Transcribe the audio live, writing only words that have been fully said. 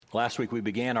Last week we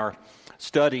began our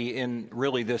study in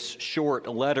really this short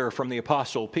letter from the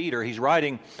Apostle Peter. He's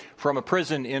writing from a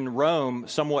prison in Rome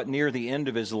somewhat near the end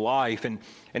of his life. And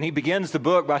he begins the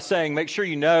book by saying, make sure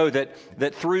you know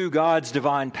that through God's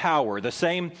divine power, the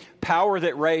same power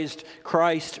that raised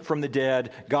Christ from the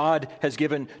dead, God has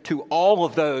given to all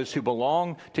of those who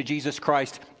belong to Jesus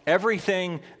Christ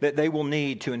everything that they will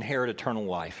need to inherit eternal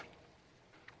life.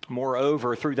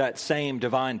 Moreover, through that same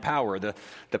divine power,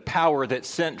 the power that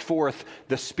sent forth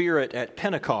the Spirit at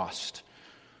Pentecost,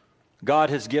 God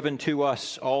has given to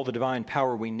us all the divine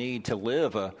power we need to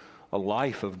live a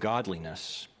life of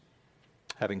godliness.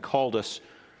 Having called us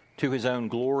to His own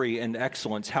glory and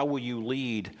excellence, how will you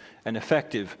lead an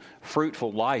effective,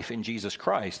 fruitful life in Jesus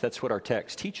Christ? That's what our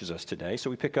text teaches us today. So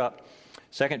we pick up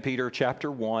 2 Peter chapter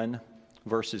 1,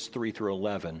 verses 3 through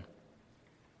 11.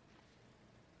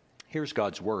 Here's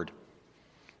God's word.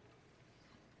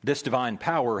 This divine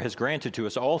power has granted to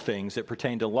us all things that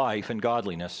pertain to life and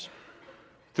godliness,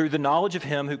 through the knowledge of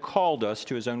Him who called us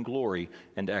to His own glory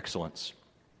and excellence,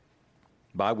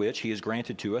 by which He has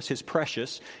granted to us His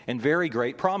precious and very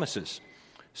great promises,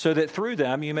 so that through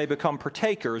them you may become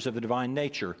partakers of the divine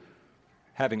nature,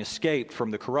 having escaped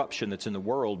from the corruption that's in the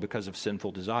world because of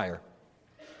sinful desire.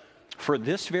 For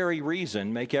this very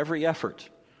reason, make every effort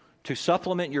to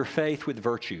supplement your faith with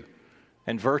virtue,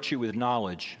 and virtue with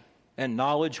knowledge, and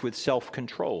knowledge with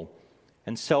self-control,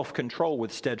 and self-control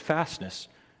with steadfastness,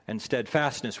 and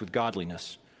steadfastness with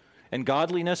godliness, and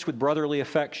godliness with brotherly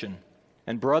affection,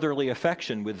 and brotherly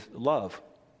affection with love.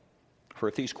 For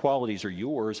if these qualities are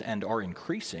yours and are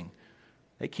increasing,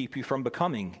 they keep you from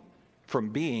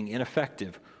being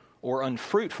ineffective or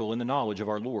unfruitful in the knowledge of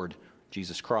our Lord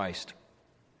Jesus Christ.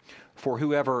 For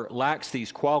whoever lacks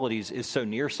these qualities is so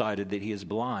nearsighted that he is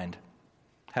blind,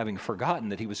 having forgotten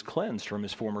that he was cleansed from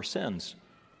his former sins.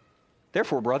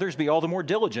 Therefore, brothers, be all the more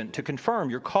diligent to confirm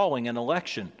your calling and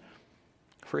election.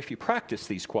 For if you practice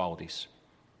these qualities,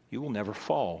 you will never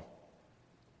fall.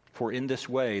 For in this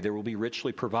way there will be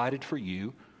richly provided for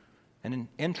you an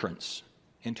entrance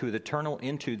into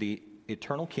the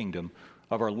eternal kingdom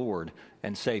of our Lord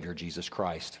and Savior Jesus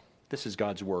Christ. This is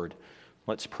God's word.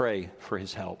 Let's pray for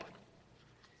His help.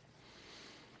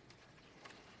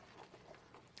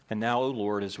 And now, O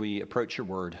Lord, as we approach your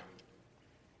word,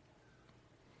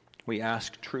 we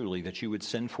ask truly that you would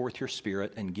send forth your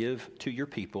Spirit and give to your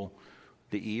people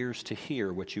the ears to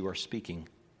hear what you are speaking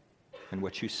and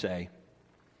what you say.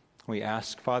 We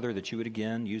ask, Father, that you would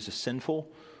again use a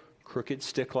sinful, crooked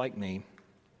stick like me,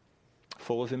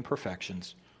 full of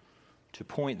imperfections, to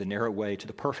point the narrow way to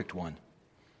the perfect one,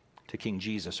 to King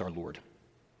Jesus our Lord,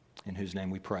 in whose name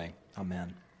we pray.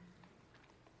 Amen.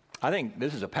 I think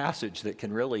this is a passage that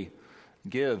can really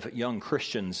give young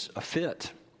Christians a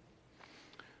fit.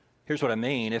 Here's what I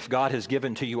mean. If God has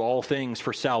given to you all things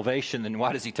for salvation, then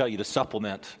why does He tell you to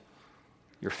supplement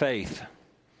your faith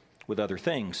with other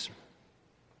things?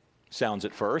 Sounds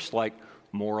at first like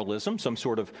moralism, some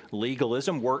sort of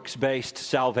legalism, works-based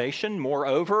salvation.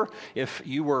 Moreover, if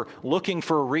you were looking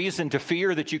for a reason to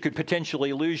fear that you could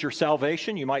potentially lose your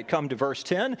salvation, you might come to verse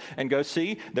 10 and go,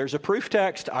 see, there's a proof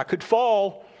text. I could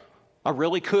fall. I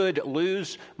really could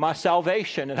lose my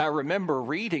salvation. And I remember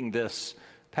reading this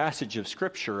passage of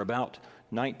Scripture about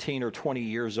 19 or 20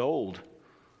 years old,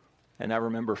 and I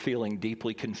remember feeling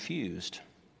deeply confused.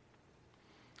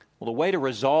 Well, the way to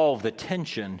resolve the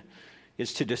tension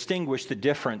is to distinguish the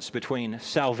difference between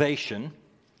salvation,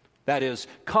 that is,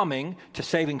 coming to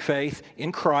saving faith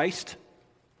in Christ,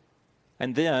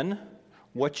 and then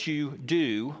what you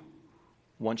do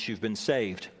once you've been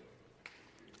saved.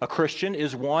 A Christian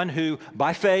is one who,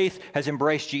 by faith, has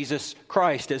embraced Jesus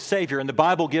Christ as Savior. And the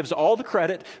Bible gives all the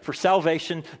credit for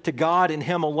salvation to God and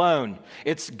Him alone.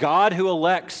 It's God who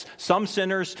elects some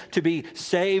sinners to be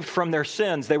saved from their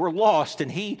sins. They were lost,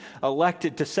 and He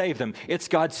elected to save them. It's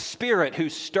God's Spirit who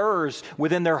stirs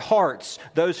within their hearts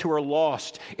those who are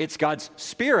lost. It's God's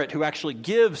Spirit who actually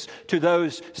gives to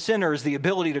those sinners the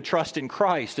ability to trust in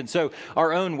Christ. And so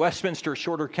our own Westminster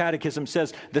Shorter Catechism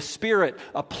says the Spirit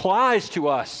applies to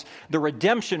us the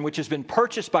redemption which has been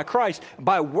purchased by Christ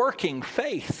by working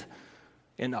faith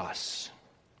in us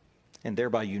and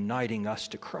thereby uniting us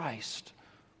to Christ.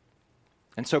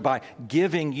 And so by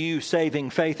giving you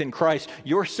saving faith in Christ,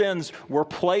 your sins were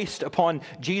placed upon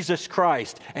Jesus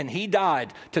Christ, and He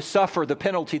died to suffer the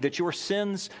penalty that your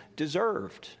sins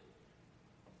deserved.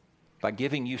 By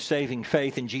giving you saving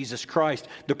faith in Jesus Christ,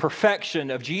 the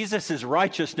perfection of Jesus'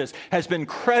 righteousness has been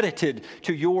credited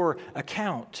to your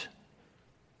account.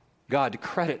 God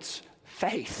credits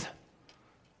faith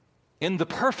in the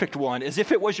perfect one as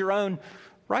if it was your own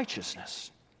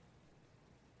righteousness.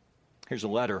 Here's a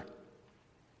letter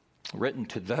written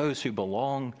to those who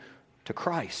belong to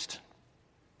Christ.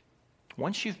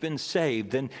 Once you've been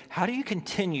saved, then how do you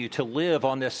continue to live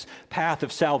on this path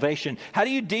of salvation? How do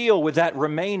you deal with that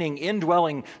remaining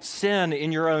indwelling sin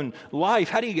in your own life?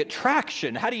 How do you get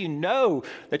traction? How do you know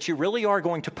that you really are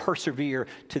going to persevere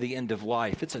to the end of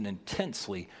life? It's an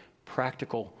intensely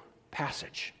practical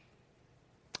passage.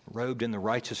 Robed in the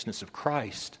righteousness of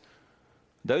Christ,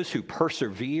 those who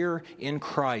persevere in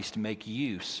Christ make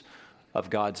use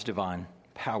of God's divine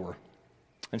power.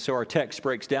 And so our text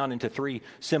breaks down into three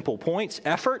simple points: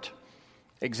 effort,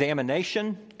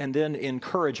 examination, and then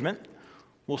encouragement.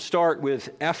 We'll start with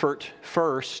effort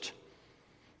first.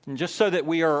 And just so that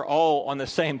we are all on the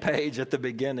same page at the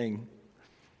beginning,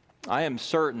 I am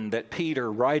certain that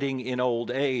Peter, writing in old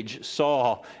age,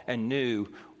 saw and knew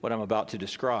what I'm about to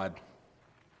describe.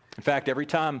 In fact, every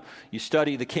time you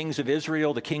study the kings of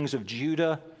Israel, the kings of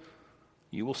Judah,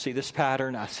 you will see this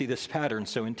pattern. I see this pattern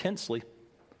so intensely.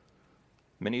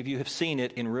 Many of you have seen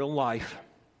it in real life.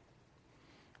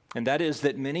 And that is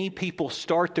that many people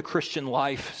start the Christian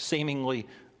life seemingly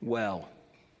well.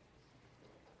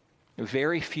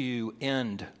 Very few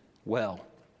end well.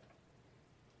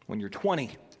 When you're 20,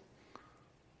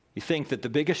 you think that the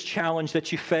biggest challenge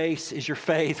that you face is your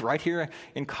faith right here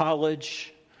in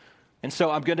college. And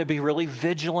so I'm going to be really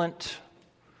vigilant.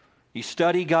 You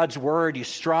study God's word, you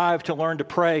strive to learn to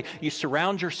pray, you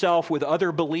surround yourself with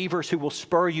other believers who will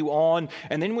spur you on,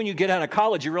 and then when you get out of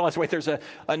college, you realize, wait, there's a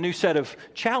new set of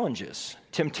challenges,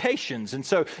 temptations, and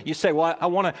so you say, well, I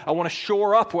want to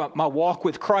shore up my walk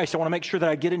with Christ. I want to make sure that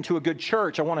I get into a good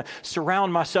church. I want to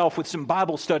surround myself with some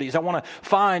Bible studies. I want to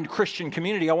find Christian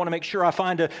community. I want to make sure I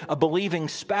find a believing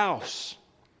spouse.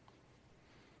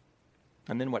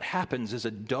 And then what happens is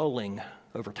a dulling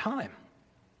over time.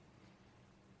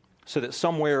 So that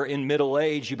somewhere in middle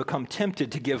age, you become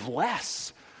tempted to give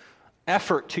less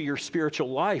effort to your spiritual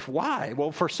life. Why?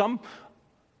 Well, for some,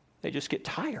 they just get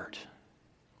tired.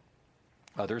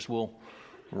 Others will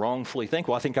wrongfully think,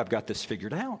 well, I think I've got this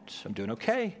figured out. I'm doing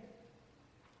okay.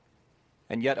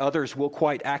 And yet others will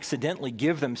quite accidentally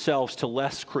give themselves to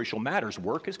less crucial matters.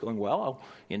 Work is going well. I'll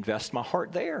invest my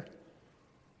heart there.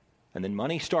 And then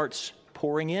money starts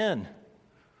pouring in.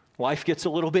 Life gets a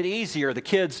little bit easier. The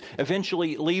kids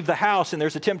eventually leave the house, and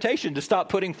there's a temptation to stop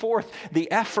putting forth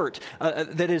the effort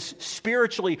that is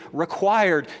spiritually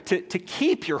required to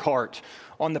keep your heart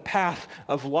on the path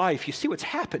of life. You see what's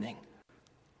happening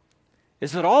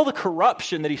is that all the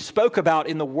corruption that he spoke about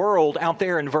in the world out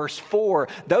there in verse 4,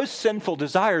 those sinful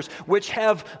desires which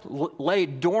have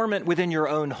laid dormant within your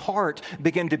own heart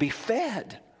begin to be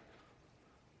fed,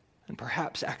 and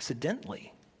perhaps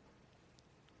accidentally.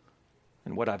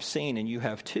 And what I've seen, and you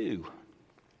have too,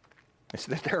 is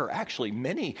that there are actually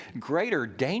many greater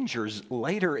dangers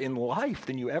later in life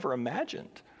than you ever imagined.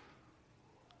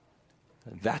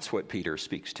 That's what Peter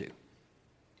speaks to.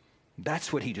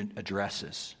 That's what he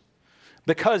addresses.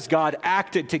 Because God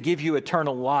acted to give you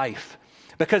eternal life,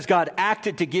 because God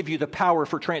acted to give you the power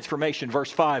for transformation,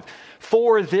 verse 5,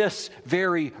 for this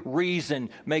very reason,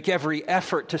 make every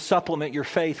effort to supplement your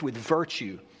faith with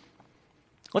virtue.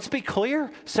 Let's be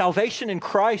clear, salvation in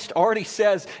Christ already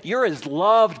says you're as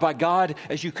loved by God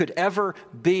as you could ever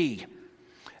be.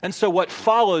 And so what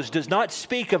follows does not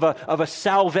speak of a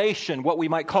salvation, what we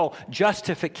might call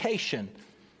justification,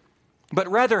 but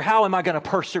rather, how am I going to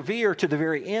persevere to the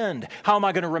very end? How am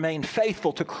I going to remain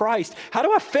faithful to Christ? How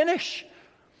do I finish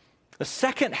the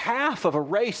second half of a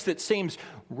race that seems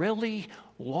really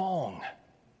long?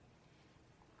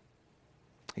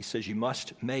 He says you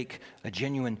must make a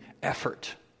genuine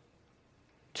effort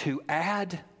to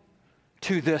add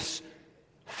to this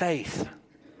faith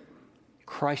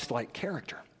Christ-like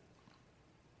character.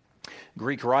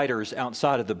 Greek writers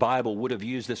outside of the Bible would have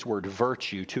used this word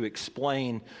virtue to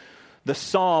explain the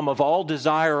sum of all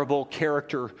desirable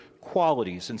character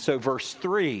qualities. And so verse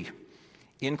 3,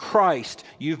 in Christ,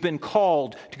 you've been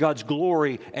called to God's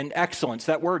glory and excellence.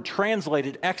 That word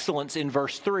translated excellence in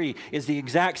verse 3 is the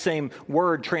exact same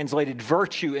word translated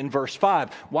virtue in verse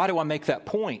 5. Why do I make that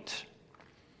point?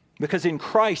 Because in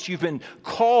Christ, you've been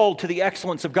called to the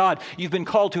excellence of God. You've been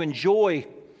called to enjoy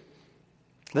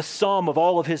the sum of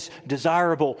all of His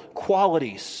desirable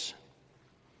qualities.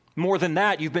 More than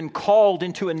that, you've been called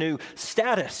into a new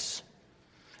status.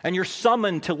 And you're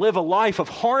summoned to live a life of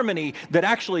harmony that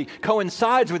actually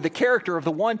coincides with the character of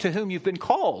the one to whom you've been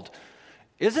called.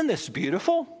 Isn't this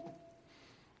beautiful?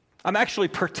 I'm actually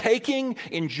partaking,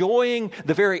 enjoying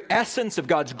the very essence of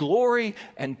God's glory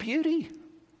and beauty.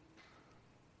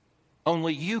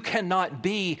 Only you cannot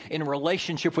be in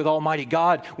relationship with Almighty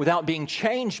God without being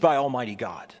changed by Almighty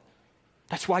God.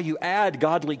 That's why you add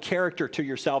godly character to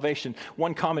your salvation.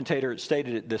 One commentator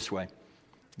stated it this way: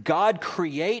 God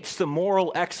creates the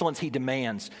moral excellence he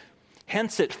demands.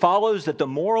 Hence, it follows that the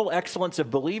moral excellence of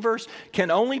believers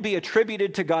can only be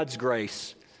attributed to God's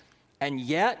grace. And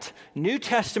yet, New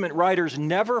Testament writers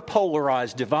never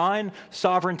polarize divine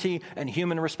sovereignty and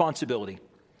human responsibility.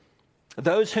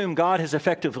 Those whom God has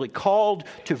effectively called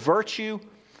to virtue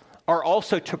are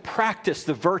also to practice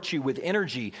the virtue with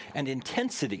energy and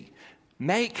intensity.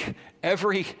 Make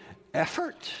every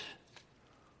effort.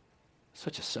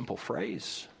 Such a simple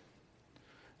phrase.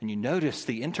 And you notice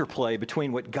the interplay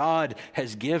between what God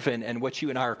has given and what you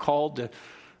and I are called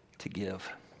to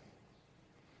give.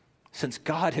 Since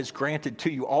God has granted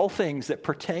to you all things that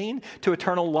pertain to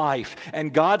eternal life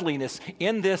and godliness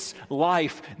in this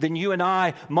life, then you and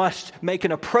I must make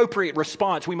an appropriate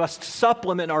response. We must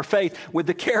supplement our faith with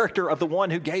the character of the one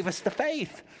who gave us the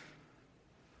faith.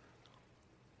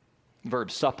 The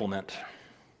verb supplement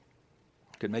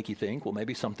could make you think, well,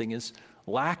 maybe something is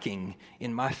lacking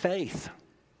in my faith.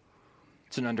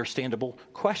 It's an understandable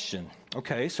question.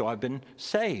 Okay, so I've been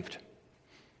saved.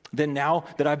 Then now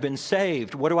that I've been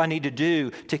saved, what do I need to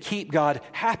do to keep God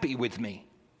happy with me?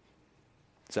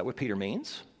 Is that what Peter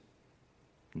means?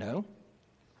 No.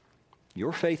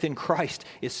 Your faith in Christ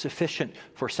is sufficient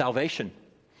for salvation.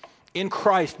 In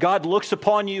Christ, God looks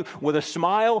upon you with a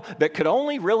smile that could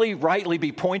only really rightly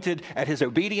be pointed at his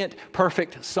obedient,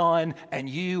 perfect Son, and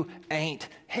you ain't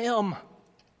him.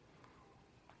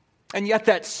 And yet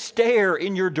that stare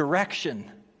in your direction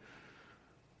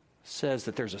says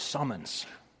that there's a summons.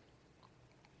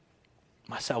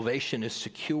 My salvation is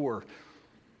secure.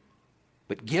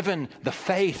 But given the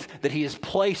faith that he has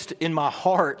placed in my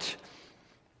heart,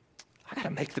 I got to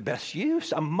make the best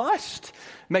use. I must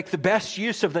make the best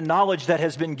use of the knowledge that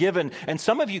has been given. And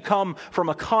some of you come from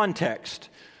a context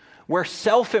where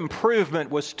self-improvement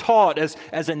was taught as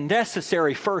a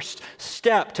necessary first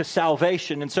step to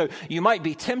salvation. And so you might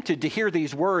be tempted to hear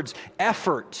these words,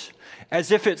 effort,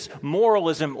 as if it's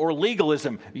moralism or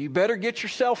legalism. You better get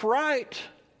yourself right.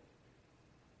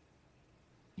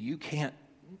 You can't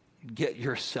get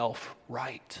yourself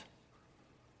right.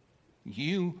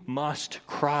 You must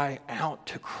cry out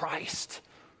to Christ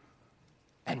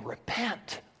and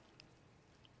repent.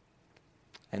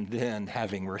 And then,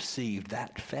 having received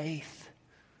that faith,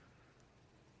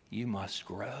 you must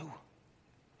grow.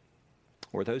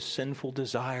 Or those sinful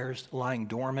desires lying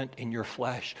dormant in your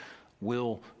flesh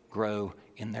will grow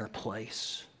in their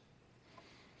place.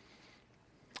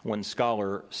 One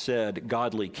scholar said,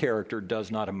 godly character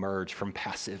does not emerge from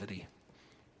passivity.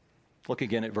 Look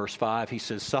again at verse 5. He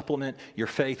says, supplement your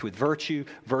faith with virtue,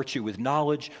 virtue with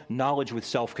knowledge, knowledge with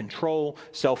self-control,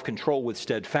 self-control with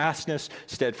steadfastness,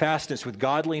 steadfastness with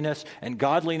godliness, and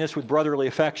godliness with brotherly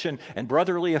affection, and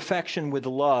brotherly affection with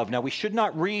love. Now, we should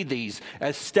not read these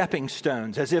as stepping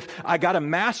stones, as if I got to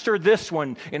master this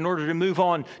one in order to move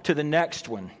on to the next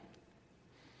one.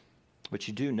 But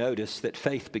you do notice that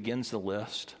faith begins the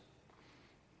list,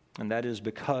 and that is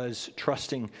because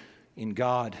trusting in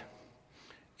God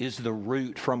is the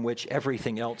root from which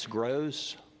everything else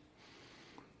grows.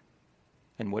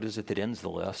 And what is it that ends the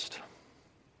list?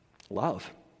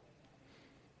 Love.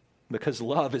 Because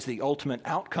love is the ultimate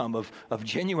outcome of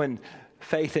genuine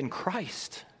faith in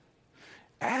Christ.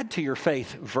 Add to your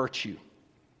faith virtue.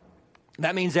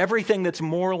 That means everything that's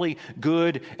morally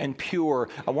good and pure.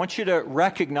 I want you to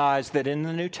recognize that in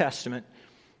the New Testament,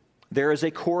 there is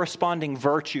a corresponding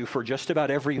virtue for just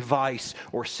about every vice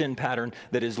or sin pattern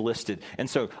that is listed. And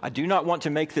so I do not want to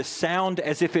make this sound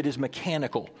as if it is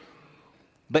mechanical.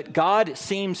 But God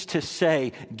seems to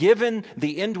say, given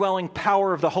the indwelling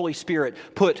power of the Holy Spirit,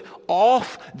 put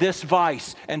off this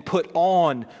vice and put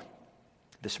on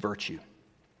this virtue.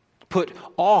 Put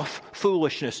off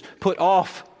foolishness. Put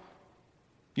off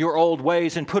your old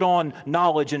ways and put on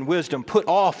knowledge and wisdom. Put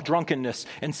off drunkenness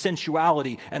and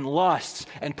sensuality and lusts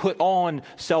and put on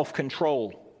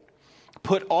self-control.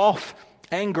 Put off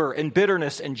anger and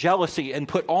bitterness and jealousy and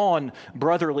put on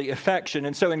brotherly affection.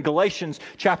 And so in Galatians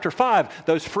chapter 5,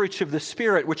 those fruits of the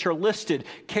Spirit which are listed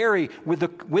carry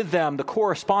with them the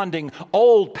corresponding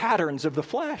old patterns of the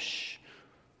flesh.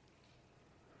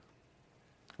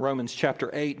 Romans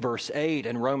chapter 8, verse 8,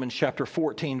 and Romans chapter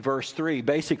 14, verse 3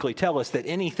 basically tell us that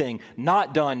anything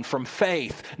not done from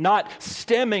faith, not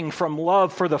stemming from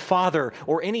love for the Father,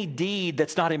 or any deed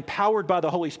that's not empowered by the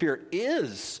Holy Spirit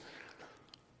is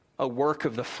a work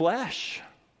of the flesh.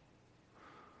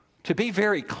 To be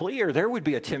very clear, there would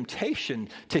be a temptation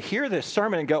to hear this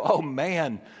sermon and go, oh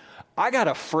man, I got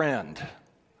a friend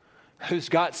who's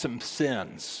got some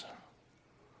sins.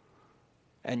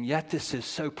 And yet this is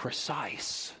so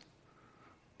precise.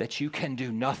 that you can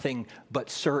do nothing but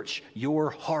search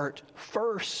your heart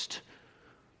first.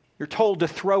 You're told to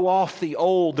throw off the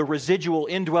old, the residual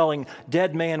indwelling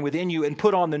dead man within you and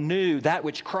put on the new, that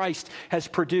which Christ has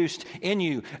produced in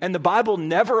you. And the Bible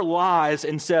never lies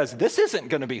and says, this isn't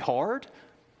going to be hard.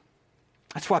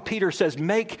 That's why Peter says,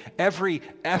 make every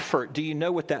effort. Do you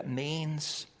know what that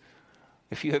means?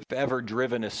 If you have ever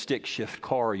driven a stick shift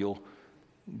car, you'll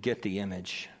get the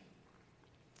image.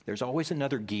 There's always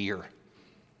another gear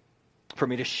for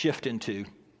me to shift into.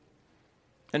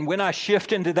 And when I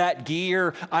shift into that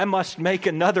gear, I must make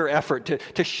another effort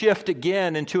to shift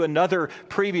again into another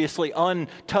previously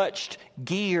untouched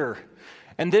gear.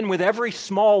 And then with every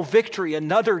small victory,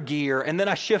 another gear. And then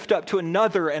I shift up to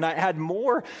another, and I add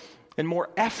more and more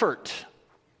effort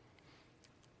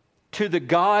to the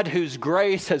God whose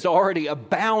grace has already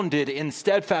abounded in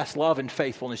steadfast love and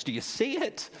faithfulness. Do you see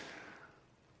it?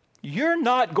 You're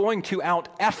not going to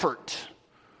out-effort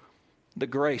the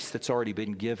grace that's already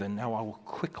been given. Now I will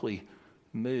quickly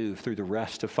move through the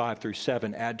rest of 5 through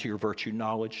 7. Add to your virtue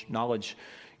knowledge. Knowledge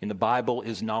in the Bible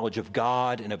is knowledge of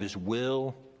God and of His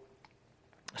will,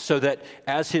 so that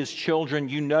as His children,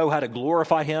 you know how to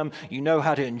glorify Him, you know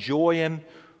how to enjoy Him.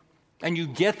 And you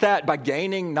get that by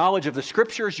gaining knowledge of the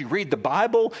Scriptures. You read the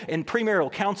Bible. In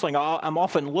premarital counseling, I'm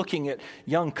often looking at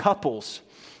young couples.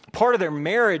 Part of their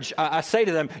marriage, I say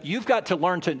to them, you've got to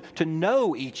learn to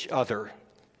know each other.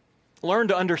 Learn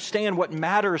to understand what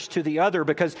matters to the other,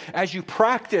 because as you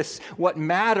practice what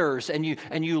matters and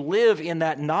you live in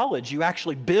that knowledge, you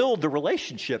actually build the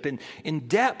relationship in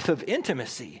depth of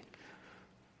intimacy.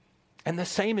 And the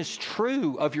same is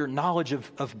true of your knowledge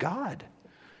of God.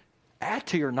 Add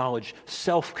to your knowledge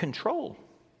self-control.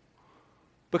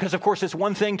 Because, of course, it's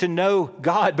one thing to know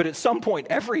God, but at some point,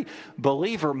 every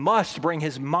believer must bring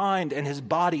his mind and his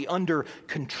body under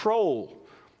control.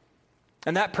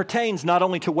 And that pertains not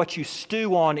only to what you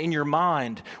stew on in your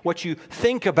mind, what you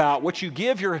think about, what you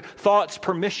give your thoughts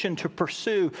permission to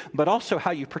pursue, but also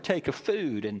how you partake of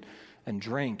food and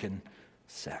drink and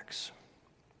sex.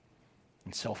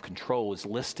 And self-control is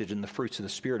listed in the fruits of the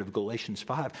Spirit of Galatians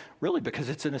 5, really because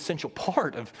it's an essential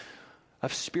part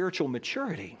of spiritual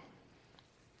maturity.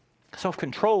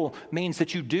 Self-control means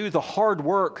that you do the hard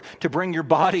work to bring your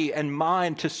body and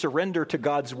mind to surrender to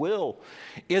God's will.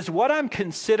 Is what I'm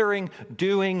considering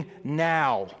doing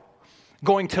now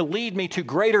going to lead me to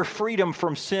greater freedom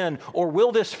from sin, or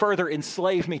will this further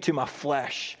enslave me to my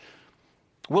flesh?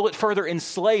 Will it further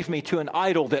enslave me to an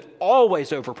idol that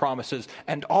always overpromises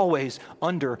and always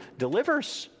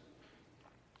underdelivers?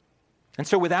 And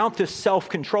so without this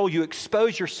self-control, you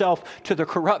expose yourself to the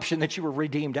corruption that you were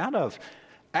redeemed out of.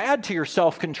 Add to your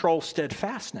self-control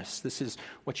steadfastness. This is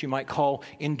what you might call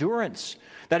endurance.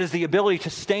 That is the ability to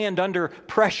stand under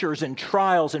pressures and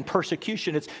trials and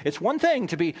persecution. It's one thing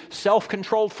to be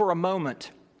self-controlled for a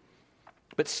moment,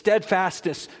 but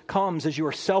steadfastness comes as you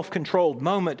are self-controlled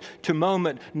moment to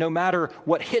moment, no matter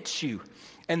what hits you.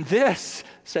 And this,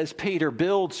 says Peter,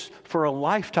 builds for a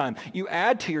lifetime. You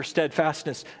add to your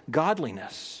steadfastness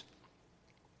godliness.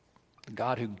 The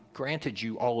God who granted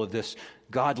you all of this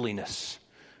godliness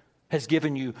has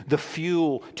given you the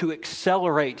fuel to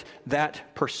accelerate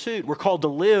that pursuit. We're called to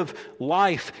live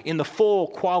life in the full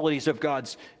qualities of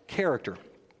God's character.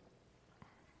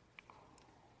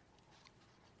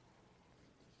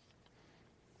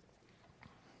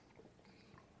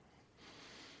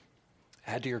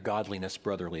 Add to your godliness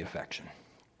brotherly affection.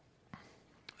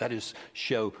 That is,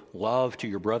 show love to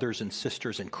your brothers and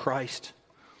sisters in Christ.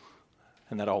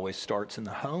 And that always starts in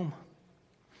the home.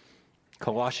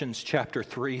 Colossians chapter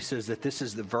 3 says that this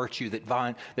is the virtue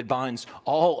that binds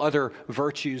all other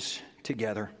virtues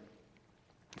together.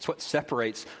 It's what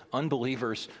separates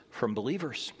unbelievers from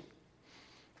believers.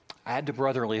 Add to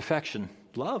brotherly affection,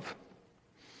 love.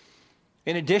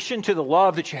 In addition to the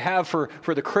love that you have for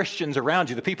the Christians around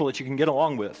you, the people that you can get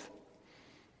along with,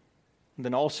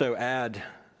 then also add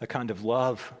a kind of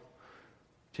love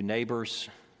to neighbors,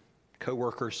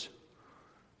 co-workers,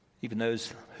 even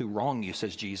those who wrong you,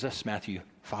 says Jesus, Matthew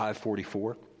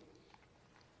 5:44.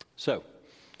 So,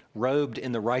 robed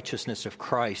in the righteousness of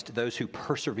Christ, those who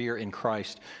persevere in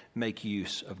Christ make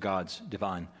use of God's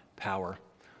divine power.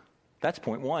 That's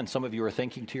point one. Some of you are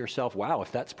thinking to yourself, wow,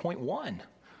 if that's point one,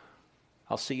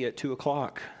 I'll see you at 2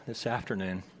 o'clock this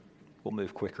afternoon. We'll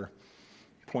move quicker.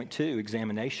 Point two,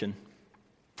 examination.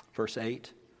 Verse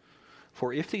 8.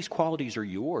 For if these qualities are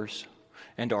yours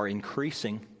and are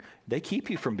increasing, they keep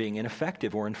you from being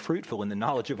ineffective or unfruitful in the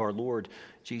knowledge of our Lord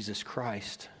Jesus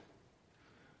Christ.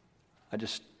 I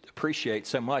just appreciate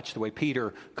so much the way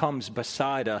Peter comes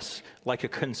beside us like a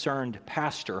concerned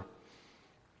pastor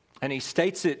And he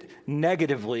states it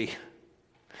negatively.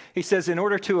 He says, in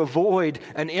order to avoid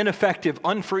an ineffective,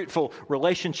 unfruitful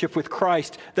relationship with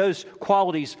Christ, those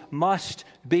qualities must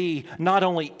be not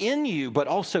only in you, but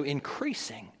also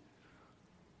increasing.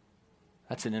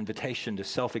 That's an invitation to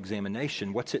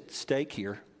self-examination. What's at stake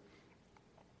here?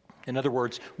 In other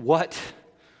words, what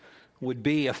would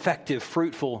be effective,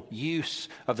 fruitful use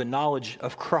of the knowledge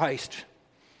of Christ?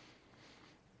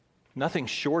 Nothing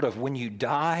short of when you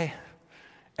die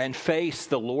and face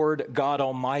the Lord God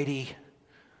Almighty,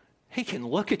 He can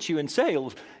look at you and say,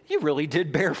 you really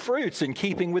did bear fruits in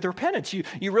keeping with repentance.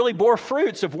 You really bore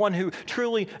fruits of one who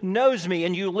truly knows me,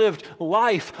 and you lived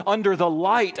life under the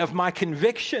light of my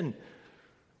conviction.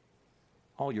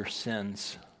 All your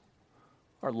sins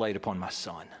are laid upon my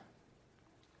Son.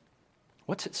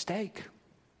 What's at stake?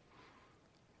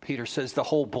 Peter says the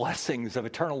whole blessings of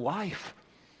eternal life,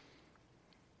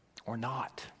 or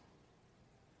not.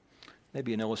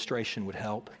 Maybe an illustration would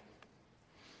help.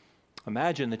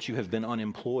 Imagine that you have been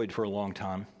unemployed for a long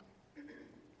time.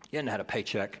 You hadn't had a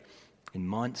paycheck in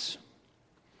months.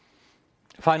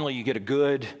 Finally, you get a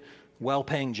good,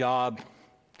 well-paying job.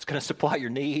 It's going to supply your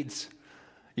needs.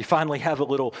 You finally have a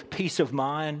little peace of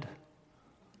mind.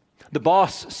 The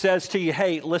boss says to you,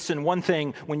 hey, listen, one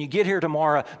thing, when you get here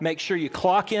tomorrow, make sure you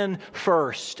clock in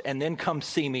first and then come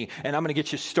see me, and I'm going to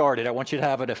get you started. I want you to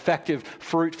have an effective,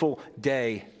 fruitful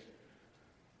day.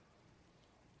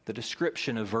 The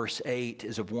description of verse 8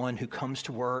 is of one who comes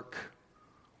to work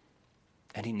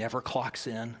and he never clocks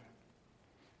in.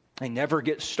 He never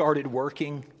gets started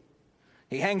working.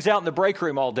 He hangs out in the break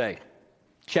room all day,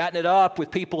 chatting it up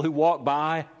with people who walk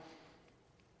by.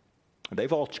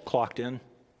 They've all clocked in.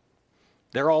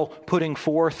 They're all putting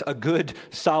forth a good,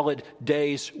 solid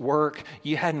day's work.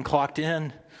 You hadn't clocked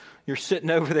in. You're sitting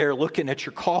over there looking at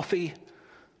your coffee,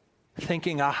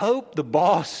 thinking, I hope the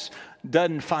boss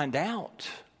doesn't find out.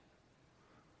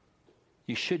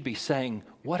 You should be saying,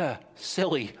 what a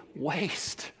silly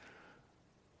waste,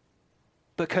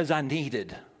 because I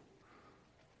needed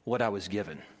what I was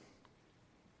given.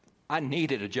 I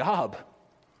needed a job.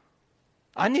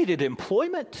 I needed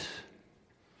employment.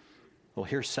 Well,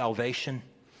 here's salvation.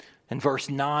 And verse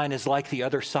 9 is like the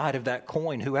other side of that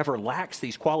coin. Whoever lacks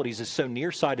these qualities is so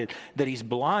nearsighted that he's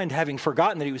blind, having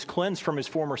forgotten that he was cleansed from his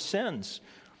former sins.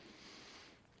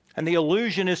 And the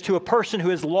allusion is to a person who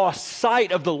has lost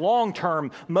sight of the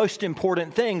long-term, most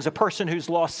important things, a person who's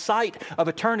lost sight of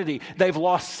eternity. They've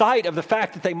lost sight of the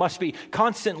fact that they must be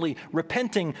constantly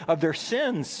repenting of their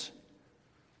sins.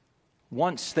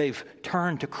 Once they've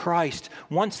turned to Christ,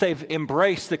 once they've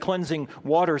embraced the cleansing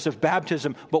waters of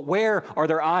baptism, but where are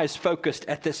their eyes focused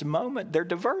at this moment? They're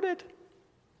diverted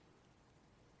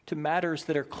to matters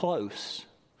that are close,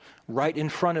 right in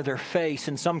front of their face.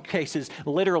 In some cases,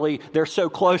 literally, they're so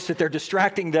close that they're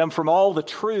distracting them from all the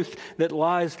truth that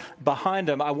lies behind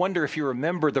them. I wonder if you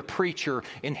remember the preacher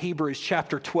in Hebrews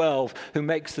chapter 12 who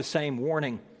makes the same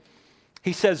warning.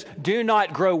 He says, do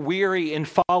not grow weary in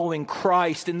following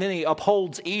Christ. And then he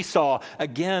upholds Esau,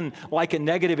 again, like a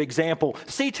negative example.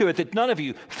 See to it that none of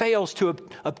you fails to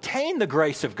obtain the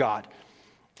grace of God,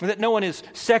 that no one is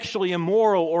sexually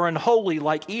immoral or unholy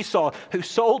like Esau, who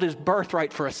sold his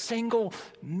birthright for a single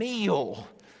meal.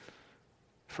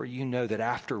 For you know that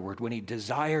afterward, when he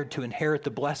desired to inherit the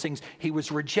blessings, he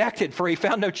was rejected, for he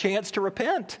found no chance to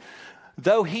repent,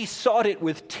 though he sought it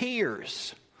with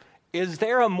tears. Is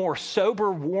there a more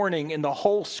sober warning in the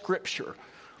whole Scripture?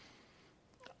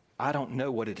 I don't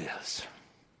know what it is.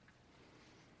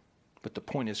 But the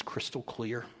point is crystal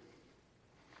clear.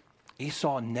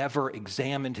 Esau never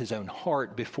examined his own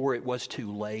heart before it was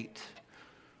too late.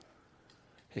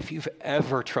 If you've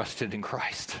ever trusted in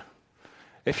Christ,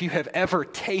 if you have ever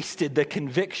tasted the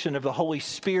conviction of the Holy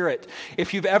Spirit,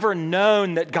 if you've ever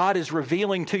known that God is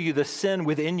revealing to you the sin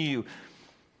within you,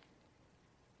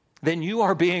 then you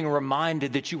are being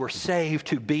reminded that you were saved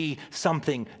to be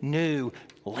something new.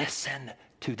 Listen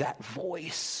to that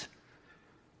voice.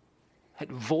 That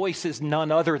voice is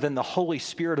none other than the Holy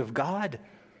Spirit of God.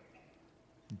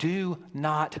 Do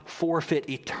not forfeit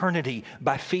eternity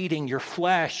by feeding your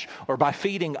flesh or by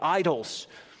feeding idols.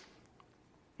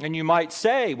 And you might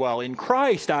say, well, in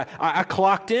Christ, I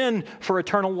clocked in for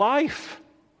eternal life.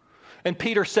 And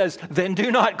Peter says, then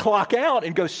do not clock out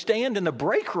and go stand in the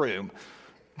break room.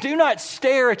 Do not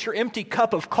stare at your empty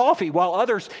cup of coffee while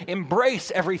others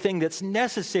embrace everything that's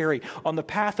necessary on the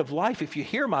path of life. If you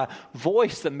hear my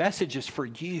voice, the message is for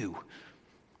you.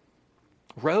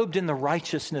 Robed in the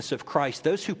righteousness of Christ,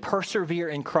 those who persevere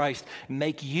in Christ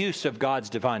make use of God's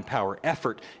divine power,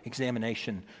 effort,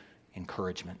 examination,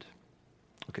 encouragement.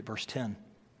 Look at verse 10.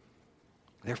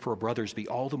 Therefore, brothers, be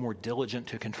all the more diligent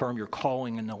to confirm your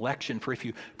calling and election, for if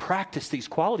you practice these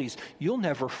qualities, you'll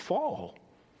never fall.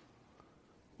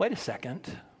 Wait a second.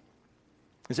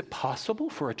 Is it possible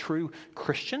for a true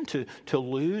Christian to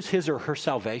lose his or her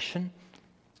salvation?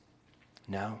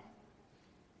 No.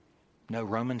 No,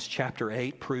 Romans chapter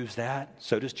 8 proves that.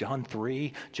 So does John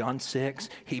 3, John 6,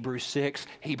 Hebrews 6,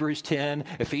 Hebrews 10,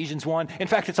 Ephesians 1. In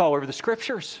fact, it's all over the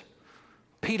Scriptures.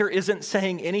 Peter isn't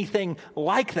saying anything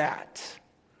like that.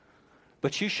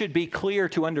 But you should be clear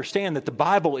to understand that the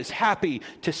Bible is happy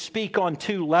to speak on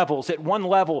two levels. At one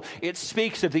level, it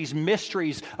speaks of these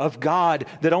mysteries of God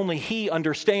that only He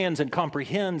understands and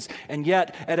comprehends. And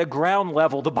yet, at a ground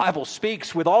level, the Bible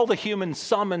speaks with all the human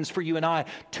summons for you and I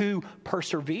to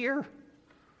persevere.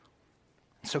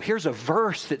 So here's a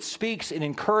verse that speaks in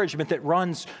encouragement that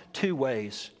runs two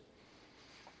ways.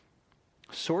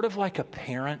 Sort of like a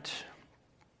parent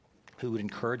who would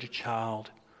encourage a child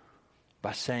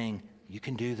by saying, "You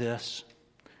can do this.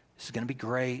 This is going to be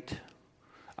great.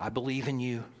 I believe in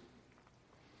you."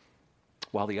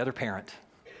 While the other parent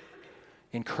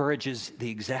encourages the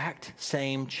exact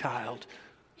same child,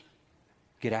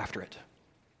 get after it.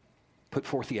 Put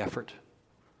forth the effort.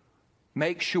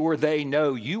 Make sure they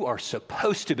know you are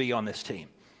supposed to be on this team.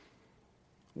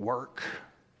 Work.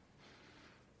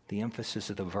 The emphasis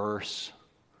of the verse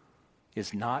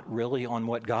is not really on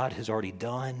what God has already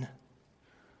done.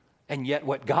 And yet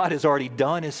what God has already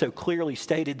done is so clearly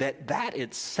stated that that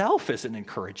itself is an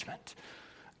encouragement.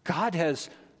 God has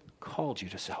called you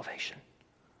to salvation.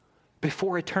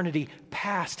 Before eternity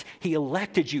past, He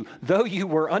elected you, though you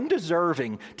were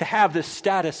undeserving, to have this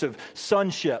status of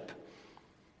sonship.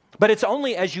 But it's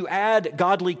only as you add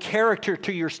godly character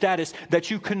to your status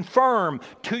that you confirm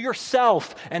to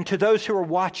yourself and to those who are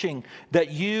watching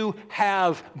that you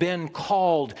have been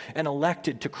called and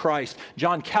elected to Christ.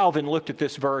 John Calvin looked at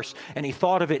this verse and he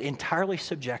thought of it entirely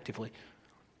subjectively.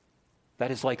 That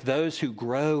is, like those who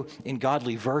grow in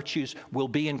godly virtues will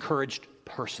be encouraged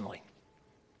personally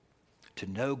to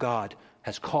know God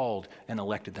has called and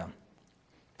elected them.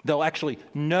 They'll actually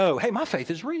know, hey, my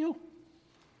faith is real.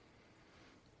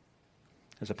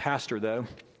 As a pastor, though,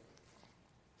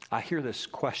 I hear this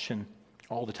question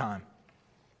all the time.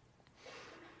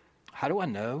 How do I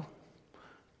know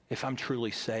if I'm truly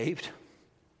saved?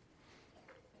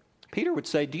 Peter would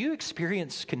say, do you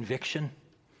experience conviction?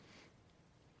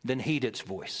 Then heed its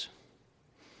voice.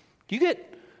 Do you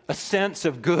get a sense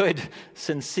of good,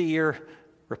 sincere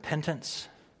repentance?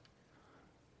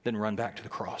 Then run back to the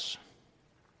cross.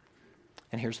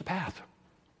 And here's the path.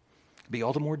 Be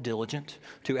all the more diligent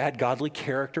to add godly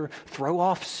character, throw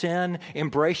off sin,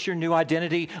 embrace your new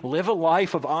identity, live a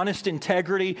life of honest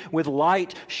integrity with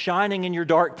light shining in your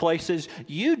dark places.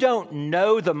 You don't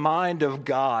know the mind of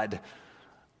God,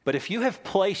 but if you have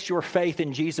placed your faith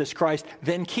in Jesus Christ,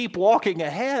 then keep walking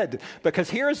ahead, because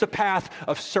here is a path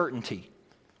of certainty.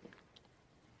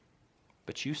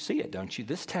 But you see it, don't you?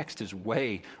 This text is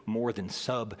way more than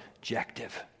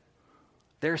subjective.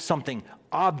 There's something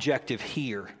objective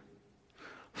here.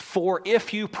 For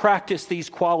if you practice these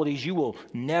qualities, you will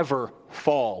never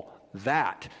fall.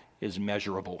 That is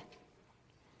measurable.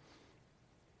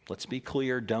 Let's be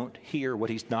clear. Don't hear what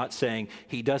he's not saying.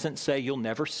 He doesn't say you'll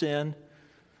never sin.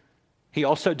 He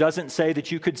also doesn't say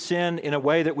that you could sin in a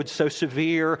way that would so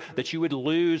severe that you would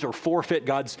lose or forfeit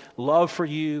God's love for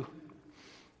you.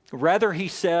 Rather, he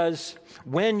says,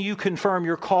 when you confirm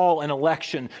your call and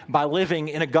election by living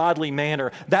in a godly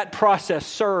manner, that process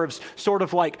serves sort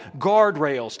of like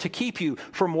guardrails to keep you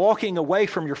from walking away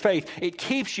from your faith. It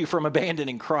keeps you from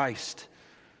abandoning Christ.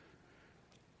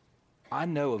 I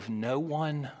know of no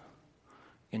one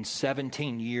in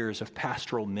 17 years of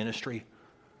pastoral ministry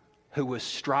who was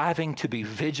striving to be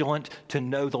vigilant to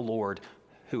know the Lord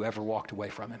who ever walked away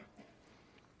from Him.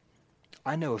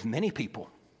 I know of many people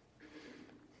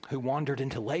who wandered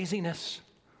into laziness,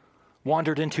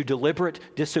 wandered into deliberate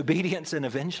disobedience, and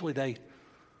eventually they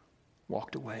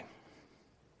walked away.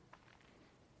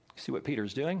 You see what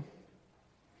Peter's doing?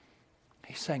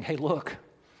 He's saying, hey, look,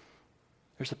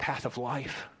 there's a path of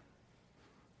life.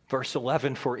 Verse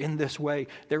 11, for in this way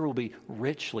there will be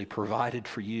richly provided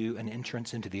for you an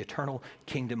entrance into the eternal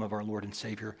kingdom of our Lord and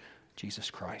Savior,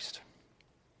 Jesus Christ.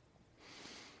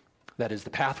 That is, the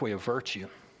pathway of virtue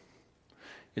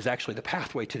is actually the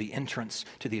pathway to the entrance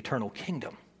to the eternal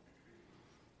kingdom.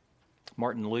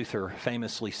 Martin Luther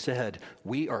famously said,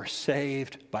 we are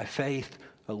saved by faith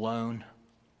alone,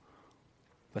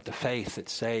 but the faith that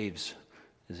saves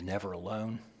is never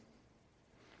alone.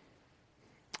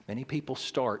 Many people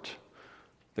start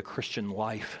the Christian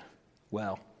life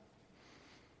well.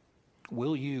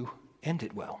 Will you end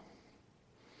it well?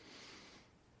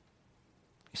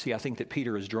 You see, I think that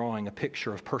Peter is drawing a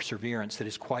picture of perseverance that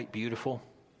is quite beautiful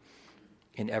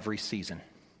in every season.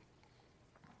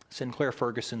 Sinclair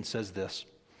Ferguson says this: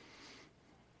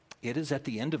 it is at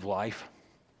the end of life,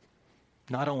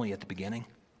 not only at the beginning,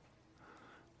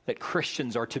 that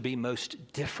Christians are to be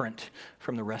most different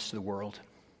from the rest of the world.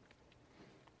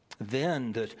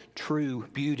 Then the true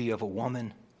beauty of a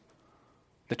woman,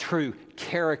 the true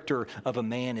character of a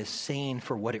man is seen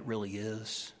for what it really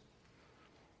is.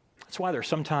 That's why there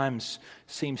sometimes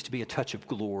seems to be a touch of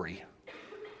glory,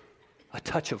 a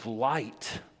touch of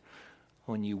light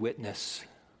when you witness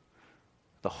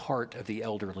the heart of the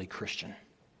elderly Christian.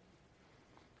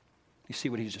 You see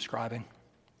what he's describing?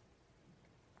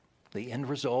 The end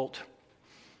result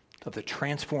of the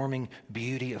transforming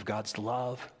beauty of God's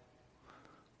love,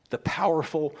 the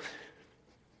powerful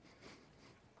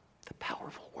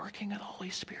working of the Holy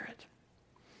Spirit,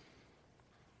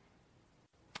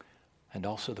 and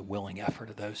also the willing effort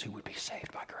of those who would be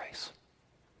saved by grace.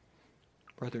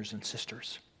 Brothers and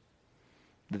sisters,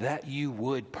 that you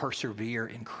would persevere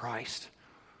in Christ,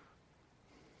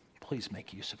 please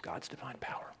make use of God's divine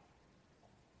power.